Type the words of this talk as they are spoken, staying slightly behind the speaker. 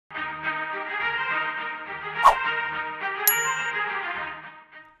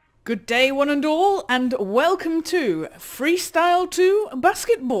Good day one and all, and welcome to Freestyle 2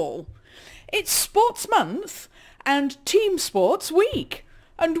 Basketball. It's Sports Month and Team Sports Week,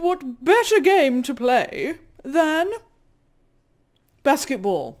 and what better game to play than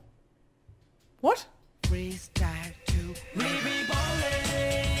basketball? What? Freestyle 2. We be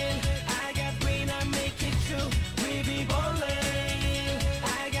ballin'. I got brain, I make it true. We be ballin'.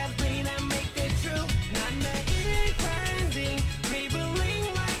 I got brain, I make it true. Not making grinding. We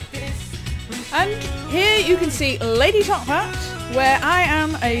believe like this. And here you can see Lady Top Hat, where I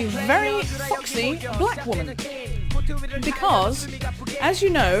am a very foxy black woman. Because, as you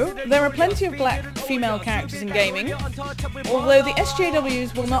know, there are plenty of black female characters in gaming, although the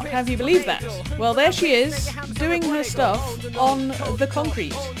SJWs will not have you believe that. Well, there she is, doing her stuff on the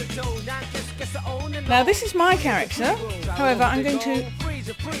concrete. Now, this is my character. However, I'm going to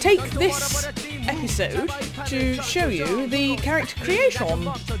take this episode to show you the character creation.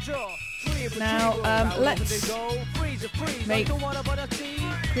 Now, let's make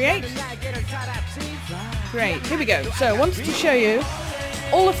create. Great, here we go. So I wanted to show you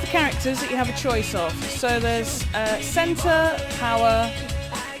all of the characters that you have a choice of. So there's center, power,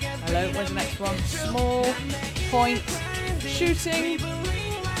 hello, where's the next one? Small, point, shooting,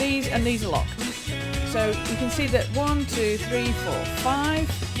 these and these are locked. So you can see that 1, 2, 3, 4,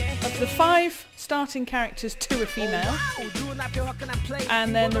 5 of the 5 starting characters, 2 are female,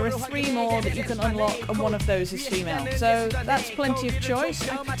 and then there are 3 more that you can unlock, and one of those is female. So that's plenty of choice.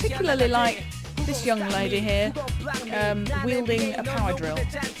 I particularly like this young lady here, wielding a power drill.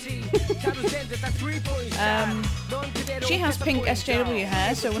 She has pink SJW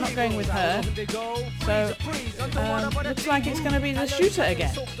hair, so we're not going with her. So, looks like it's going to be the shooter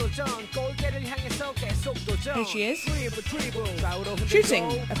again. Here she is.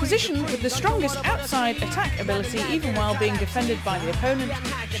 Shooting, a position with the strongest outside attack ability even while being defended by the opponent,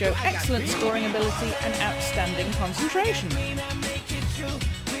 show excellent scoring ability and outstanding concentration.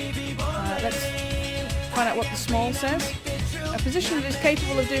 Let's find out what the small says. A position that is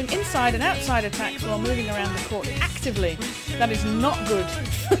capable of doing inside and outside attacks while moving around the court actively. That is not good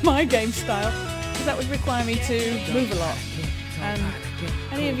for my game style, because that would require me to move a lot. And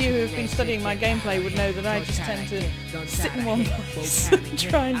any of you who have been studying my gameplay would know that I just tend to sit in one place and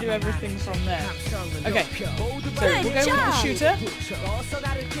try and do everything from there. Okay, so we'll go with the shooter.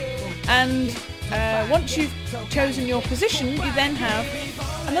 And once you've chosen your position, you then have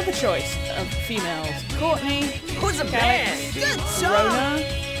another choice of females. Courtney, Who's a man? Good job. Rona,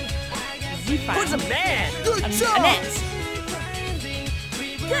 Zifan, Who's a man? Good and job. Annette.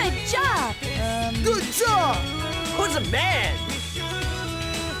 Good job! Good job. Who's a man?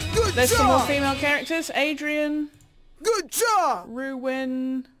 Good There's some more female characters. Adrian, Good job.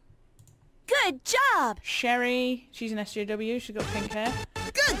 Ruin, Good job! Sherry, she's an SJW, she's got pink hair.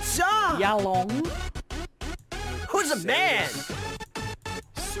 Good job. Yalong, Who's a man?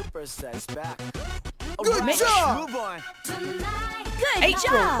 Super sex back. Good Mitch. job. Move on. Good April,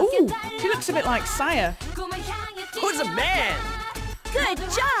 job! ooh, she looks a bit like Saya. Who's a man? Good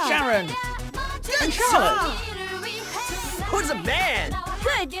job! Sharon, Good and Charlotte. job. Who's a man?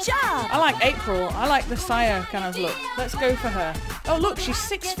 Good job! I like April, I like the Saya kind of look. Let's go for her. Oh look, she's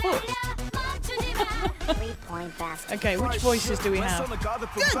 6 foot. Okay, which voices do we have? Good job.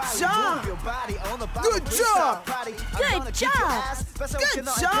 Good job. Good job! Good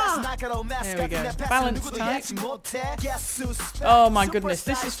job. There we go. Balance type. Oh my goodness,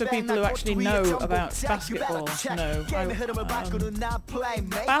 this is for people who actually know about basketball. No.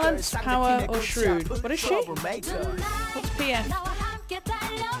 Balance, power, or shrewd. What is she? What's PF?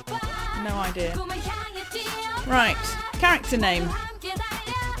 No idea. Right, character name.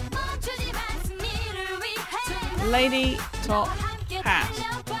 Lady Top Hat.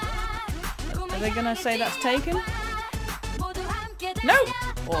 Are they gonna say that's taken? No!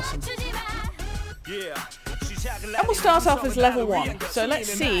 Awesome. And we'll start off as level 1. So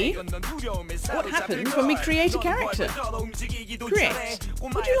let's see what happens when we create a character. Create.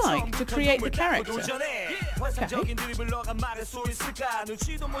 Would you like to create the character?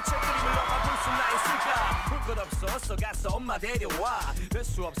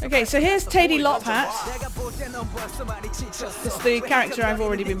 Okay, so here's Teddy Lophat. It's the character I've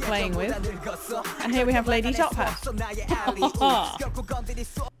already been playing with. And here we have Lady Top Hat.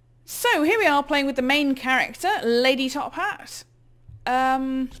 So here we are playing with the main character, Lady Top Hat.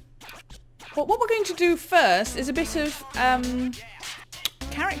 But what we're going to do first is a bit of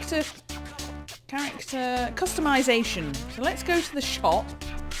character customization. So let's go to the shop.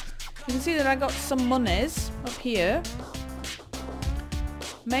 You can see that I got some monies up here.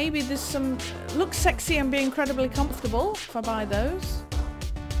 Maybe there's some... Looks sexy and be incredibly comfortable if I buy those.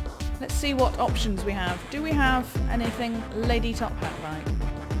 Let's see what options we have. Do we have anything Lady Top Hat like?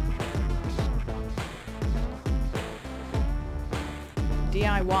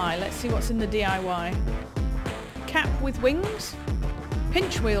 DIY. Let's see what's in the DIY. Cap with wings.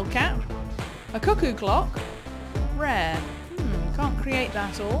 Pinch wheel cap. A cuckoo clock. Rare. Can't create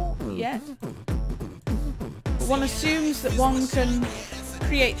that all yet. But one assumes that one can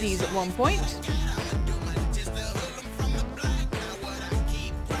create these at one point.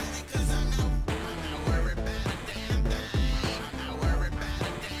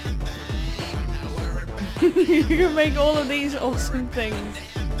 You can make all of these awesome things.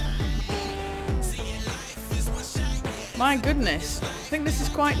 My goodness. I think this is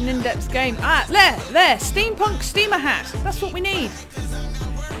quite an in-depth game. Ah, there! Steampunk steamer hat. That's what we need.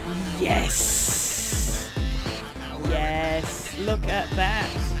 Yes! Yes! Look at that.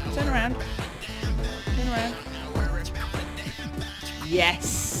 Turn around. Turn around.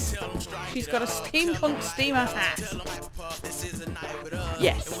 Yes! She's got a steampunk steamer hat.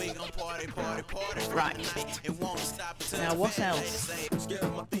 Yes. Right. Now what else?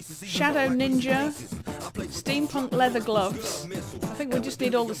 Shadow Ninja. Steampunk leather gloves. I think we just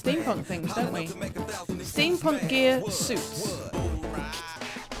need all the steampunk things, don't we? Steampunk gear suits.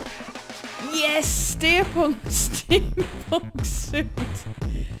 Yes! Steampunk suit.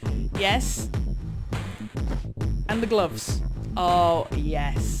 Yes. And the gloves. Oh,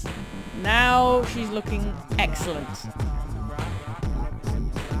 yes. Now she's looking excellent.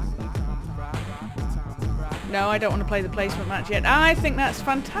 No, I don't want to play the placement match yet. I think that's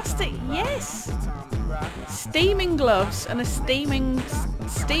fantastic. Yes. Steaming gloves and a steaming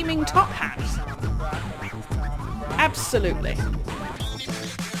top hat. Absolutely.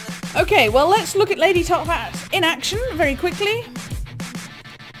 Okay, well, let's look at Lady Top Hat in action very quickly.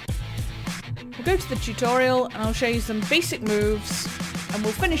 We'll go to the tutorial and I'll show you some basic moves and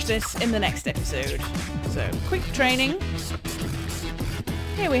we'll finish this in the next episode. So, quick training.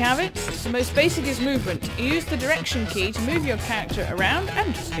 Here we have it. The most basic is movement. You use the direction key to move your character around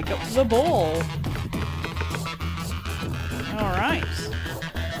and pick up the ball. Alright.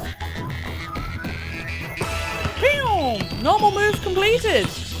 Pew! Normal move completed.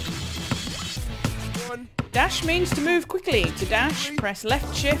 Dash means to move quickly. To dash, press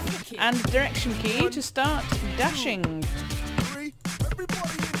left shift and direction key to start dashing.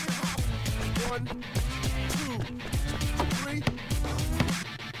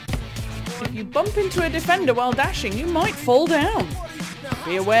 If you bump into a defender while dashing, you might fall down.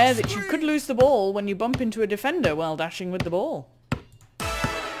 Be aware that you could lose the ball when you bump into a defender while dashing with the ball.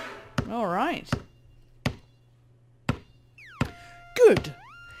 Alright. Good.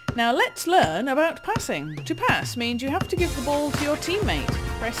 Now let's learn about passing. To pass means you have to give the ball to your teammate.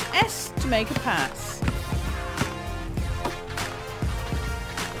 Press S to make a pass.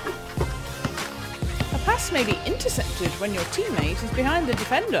 A pass may be intercepted when your teammate is behind the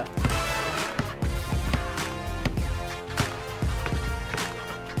defender.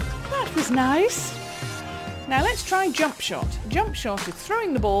 That was nice. Now let's try jump shot. Jump shot is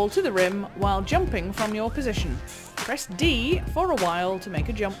throwing the ball to the rim while jumping from your position. Press D for a while to make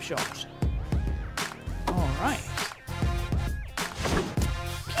a jump shot. Alright.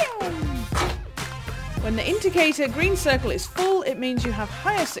 When the indicator green circle is full, it means you have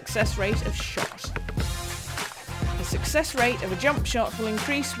higher success rate of shot. The success rate of a jump shot will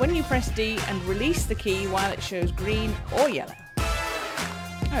increase when you press D and release the key while it shows green or yellow.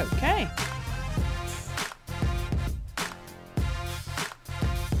 Okay.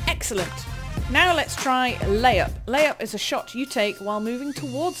 Excellent. Now let's try layup. Layup is a shot you take while moving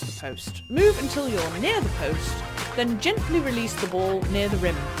towards the post. Move until you're near the post, then gently release the ball near the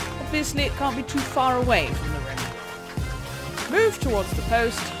rim. Obviously it can't be too far away from the rim. Move towards the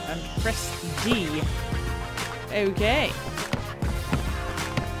post and press D. Okay.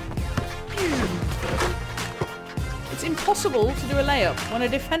 It's impossible to do a layup when a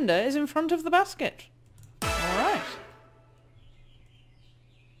defender is in front of the basket. Alright.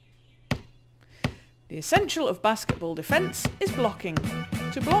 The essential of basketball defense is blocking.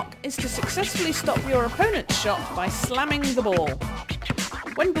 To block is to successfully stop your opponent's shot by slamming the ball.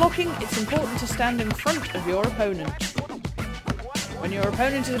 When blocking, it's important to stand in front of your opponent. When your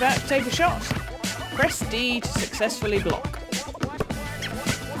opponent is about to take a shot, press D to successfully block.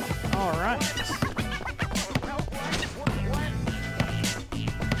 Alright.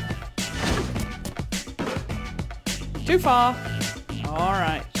 Too far.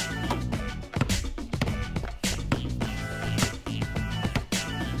 Alright.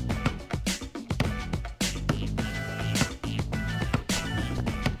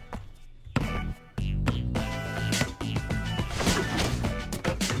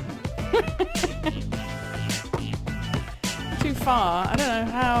 far. I don't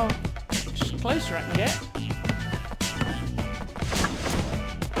know how much closer I can get.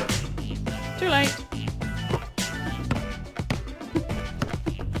 Too late.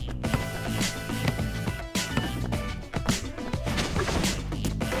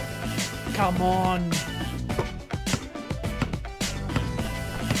 Come on.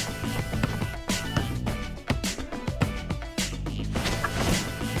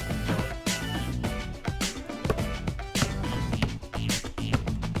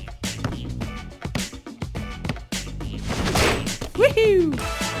 Woohoo!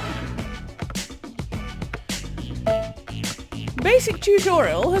 Basic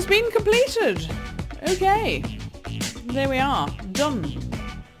tutorial has been completed. Okay. There we are. Done.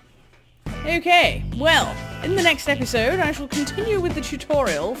 Okay, well, in the next episode I shall continue with the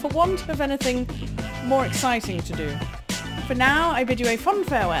tutorial for want of anything more exciting to do. For now, I bid you a fond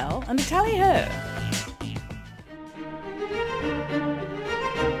farewell and a tally-ho!